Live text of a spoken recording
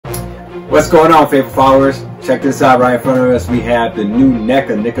What's going on, faithful followers? Check this out. Right in front of us we have the new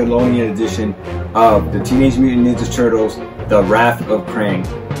Neca Nickelodeon edition of the Teenage Mutant Ninja Turtles, the Wrath of Krang.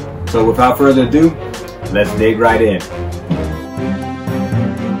 So without further ado, let's dig right in.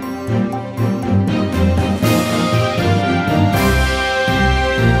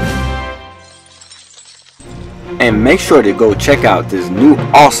 And make sure to go check out this new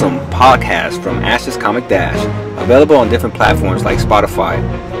awesome podcast from Ash's Comic Dash, available on different platforms like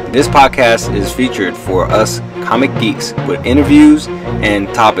Spotify. This podcast is featured for us comic geeks with interviews and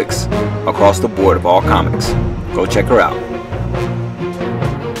topics across the board of all comics. Go check her out.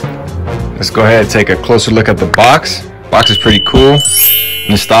 Let's go ahead and take a closer look at the box. Box is pretty cool,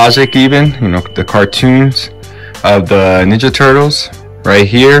 nostalgic even. You know, the cartoons of the Ninja Turtles right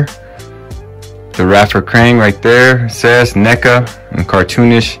here. The Wrath of Krang right there, it says Neca and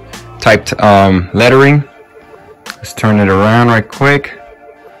cartoonish typed lettering. Let's turn it around right quick.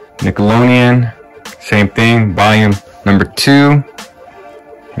 Nickelodeon, same thing, volume number 2. And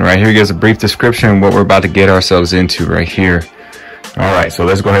right here gives a brief description of what we're about to get ourselves into right here. Alright, so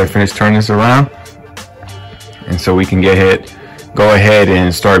let's go ahead and finish turning this around. And so we can go ahead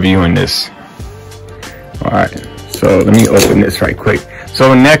and start viewing this. Alright, so let me open this right quick.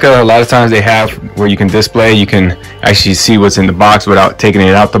 So in Neca, a lot of times they have where you can display, you can actually see what's in the box without taking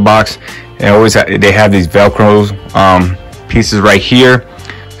it out the box. And they have these Velcro pieces right here.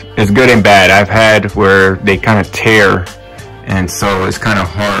 It's good and bad. I've had where they kind of tear, and so it's kind of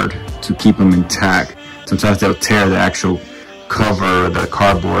hard to keep them intact. Sometimes they'll tear the actual cover, the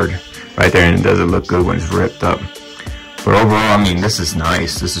cardboard right there, and it doesn't look good when it's ripped up. But overall, I mean, this is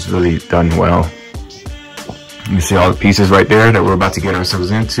nice. This is really done well. You see all the pieces right there that we're about to get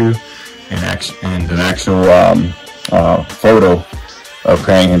ourselves into, and an actual photo of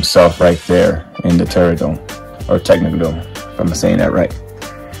Krang himself right there in the Pterodome, or Technodome, if I'm saying that right.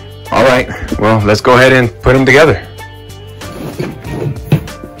 All right, well, let's go ahead and put them together.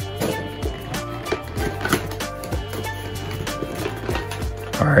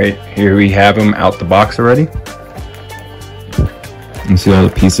 All right, here we have them out the box already. You see all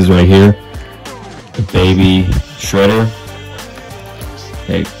the pieces right here. The baby Shredder,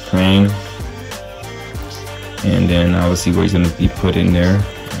 okay, Krang, and then obviously what he's going to be put in there.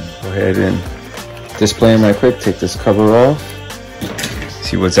 Go ahead and display him right quick. Take this cover off.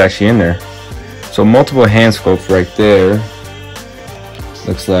 See what's actually in there. So multiple hand scopes right there.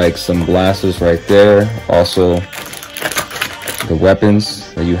 Looks like some glasses right there. Also the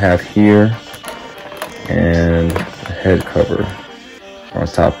weapons that you have here, and the head cover on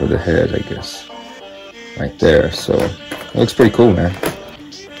top of the head, I guess. Right there, so it looks pretty cool, man.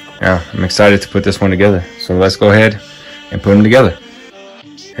 Yeah, I'm excited to put this one together. So let's go ahead and put them together.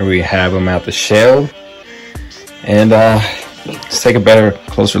 Here we have them out the shell, and let's take a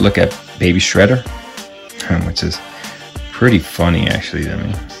closer look at Baby Shredder, which is pretty funny, actually. I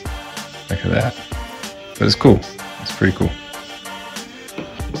mean, look at that. But it's cool. It's pretty cool.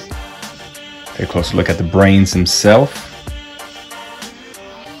 Take a closer look at the brains himself.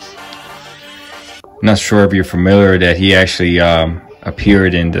 Not sure if you're familiar that he actually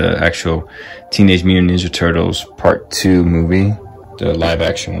appeared in the actual Teenage Mutant Ninja Turtles Part 2 movie, the live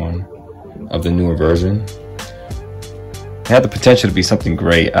action one of the newer version. It had the potential to be something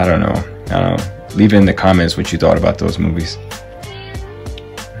great. I don't know. Leave it in the comments what you thought about those movies.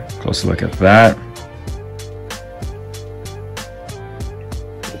 Closer look at that.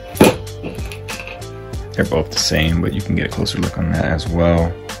 They're both the same, but you can get a closer look on that as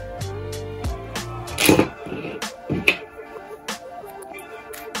well.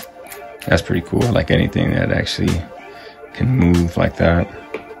 That's pretty cool. I like anything that actually can move like that.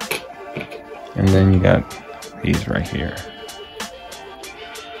 And then you got these right here.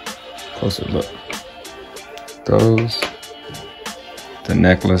 Closer look. Those. The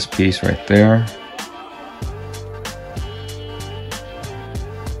necklace piece right there.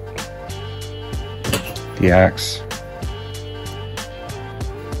 The axe.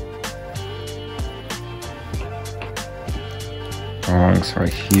 Prongs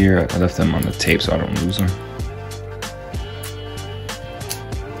right here. I left them on the tape so I don't lose them.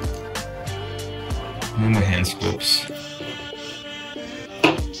 And the hand scopes.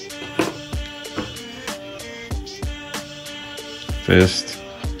 Fist,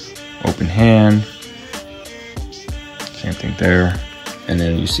 open hand, same thing there. And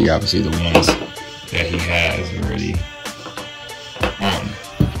then you see obviously the ones that he has already on.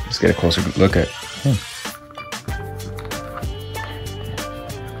 Let's get a closer look at him.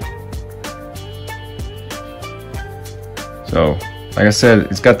 So, like I said,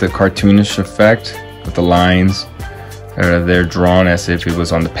 it's got the cartoonish effect with the lines They're drawn as if it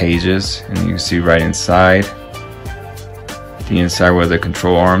was on the pages, and you can see right inside, the inside where the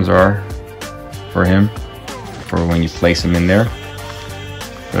control arms are for him, for when you place him in there.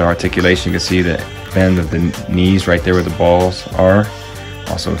 For the articulation, you can see the bend of the knees right there where the balls are.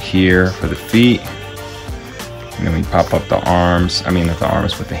 Also here for the feet. And then when you pop up the arms, I mean not the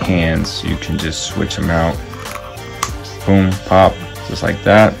arms, but the hands, you can just switch them out. Boom, pop, just like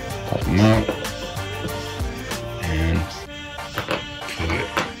that. Pop them out. And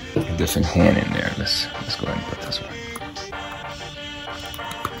put a different hand in there. Let's go ahead and put this one.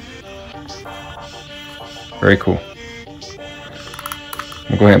 Very cool.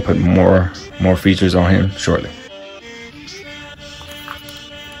 We'll go ahead and put more features on him shortly.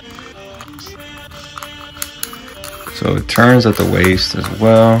 So it turns at the waist as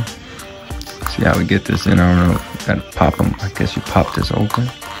well. See how we get this in? I don't know. Gotta pop them. I guess you pop this open.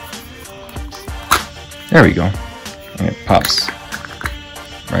 There we go. And it pops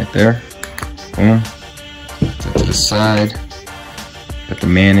right there. Boom. Set to the side. Put the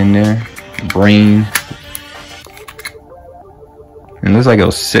man in there. Brain. And it looks like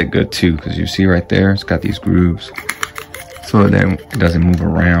it'll sit good too, because you see right there, it's got these grooves. So that it doesn't move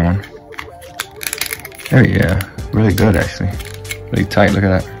around. There, yeah. Really good actually. Really tight, look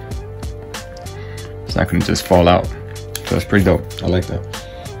at that. It's not gonna just fall out. So it's pretty dope. I like that.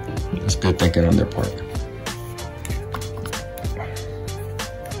 It's good thinking on their part.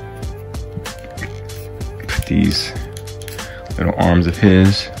 Put these little arms of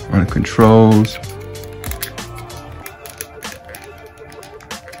his on the controls.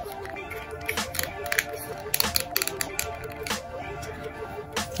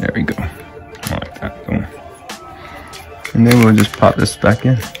 There we go. I like that. Boom. And then we'll just pop this back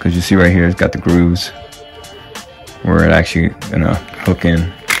in, because you see right here it's got the grooves where it actually gonna hook in.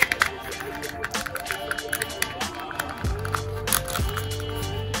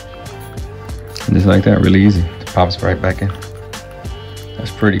 And just like that, really easy. It pops right back in.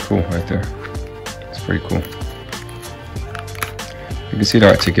 That's pretty cool right there. It's pretty cool. You can see the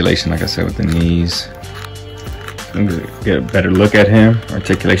articulation, like I said, with the knees. I'm gonna get a better look at him.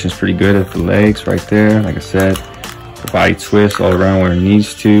 Articulation is pretty good at the legs right there. Like I said, the body twist all around where it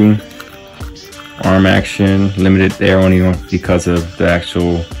needs to. Arm action limited there only because of the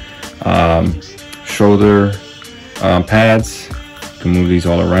actual shoulder pads. You can move these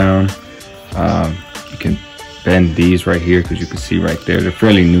all around. You can bend these right here, because you can see right there they're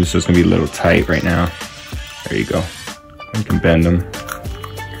fairly new, so it's gonna be a little tight right now. There you go. You can bend them.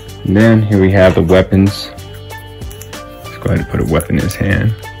 And then here we have the weapons. Go ahead and put a weapon in his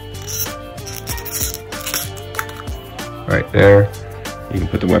hand. Right there. You can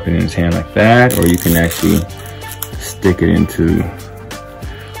put the weapon in his hand like that, or you can actually stick it into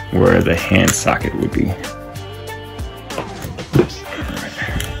where the hand socket would be.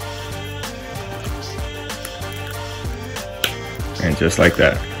 And just like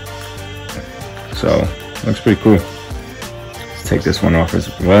that. So, looks pretty cool. Let's take this one off as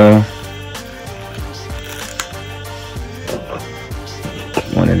well.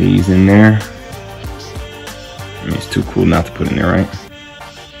 One of these in there. I mean, it's too cool not to put in there, right?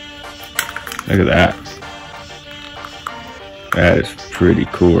 Look at that. That is pretty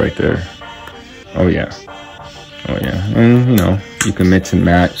cool right there. Oh yeah. Oh yeah. And you know, you can mix and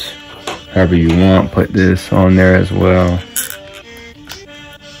match however you want. Put this on there as well.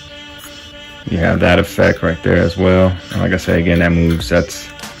 You have that effect right there as well. And like I said, again, that moves. That's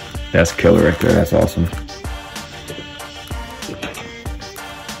killer right there. That's awesome.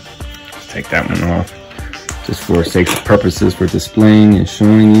 Take that one off, just for safety purposes, for displaying and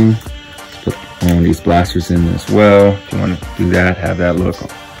showing you. Put one of these blasters in as well. If you want to do that, have that look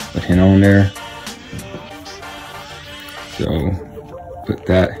with him on there. So put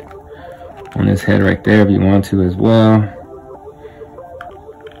that on his head right there if you want to as well.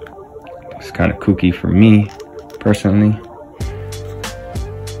 It's kind of kooky for me personally,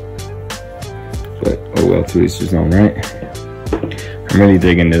 but oh well, to each his own, right? I'm really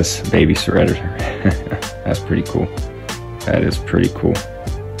digging this baby shredder. That's pretty cool. That is pretty cool.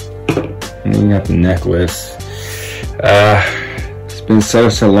 And then you got the necklace. It's been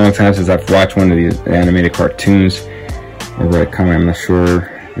such a long time since I've watched one of these animated cartoons over at Comic. I'm not sure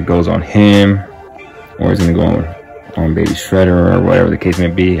if it goes on him or it's gonna go on Baby Shredder or whatever the case may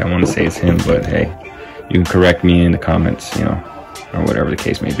be. I want to say it's him, but hey, you can correct me in the comments, you know, or whatever the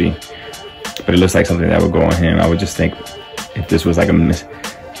case may be. But it looks like something that would go on him. I would just think if this was like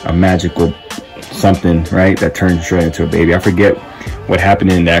a magical something, right, that turned Shredder into a baby. I forget what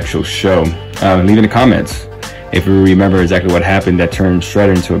happened in the actual show. Leave in the comments if you remember exactly what happened that turned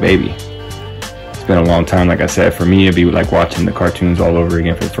Shredder into a baby. It's been a long time. Like I said, for me, it'd be like watching the cartoons all over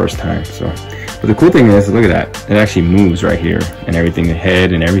again for the first time. So, but the cool thing is, look at that. It actually moves right here and everything, the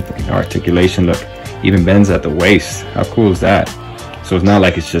head and everything, the articulation, look, even bends at the waist. How cool is that? So it's not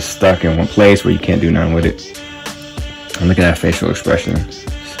like it's just stuck in one place where you can't do nothing with it. And look at that facial expression.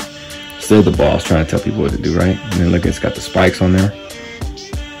 Still the boss trying to tell people what to do, right? And then look, it's got the spikes on there.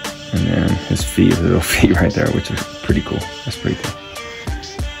 And then his feet, his little feet right there, which is pretty cool. That's pretty cool.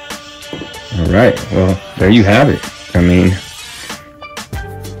 All right, well, there you have it. I mean,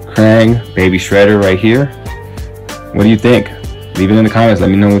 Krang, Baby Shredder right here. What do you think? Leave it in the comments. Let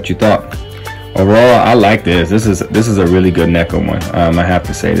me know what you thought. Overall, I like this. This is a really good Neca one. I have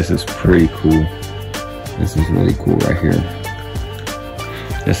to say, this is pretty cool. This is really cool right here.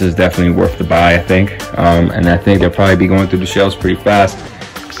 This is definitely worth the buy, I think. And I think they'll probably be going through the shelves pretty fast.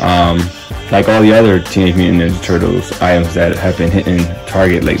 Like all the other Teenage Mutant Ninja Turtles items that have been hitting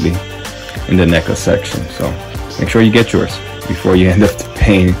Target lately in the Neca section. So make sure you get yours before you end up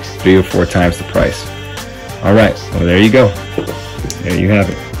paying 3 or 4 times the price. All right, well, there you go. There you have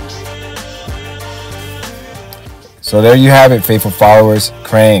it. So there you have it, faithful followers,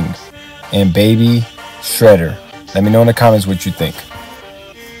 Krang and Baby Shredder. Let me know in the comments what you think.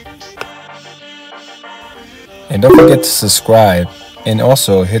 And don't forget to subscribe and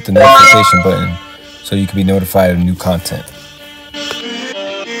also hit the notification button so you can be notified of new content.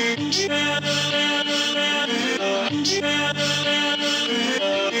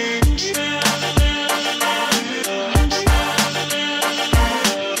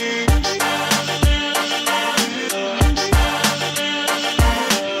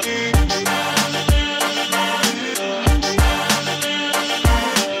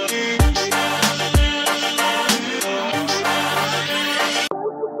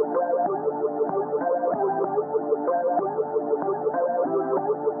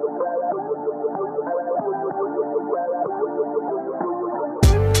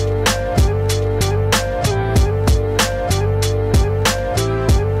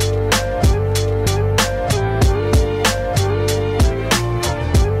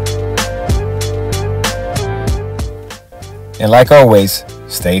 And like always,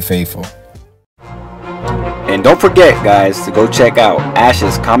 stay faithful. And don't forget, guys, to go check out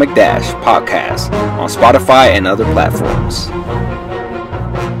Ash's Comic Dash podcast on Spotify and other platforms.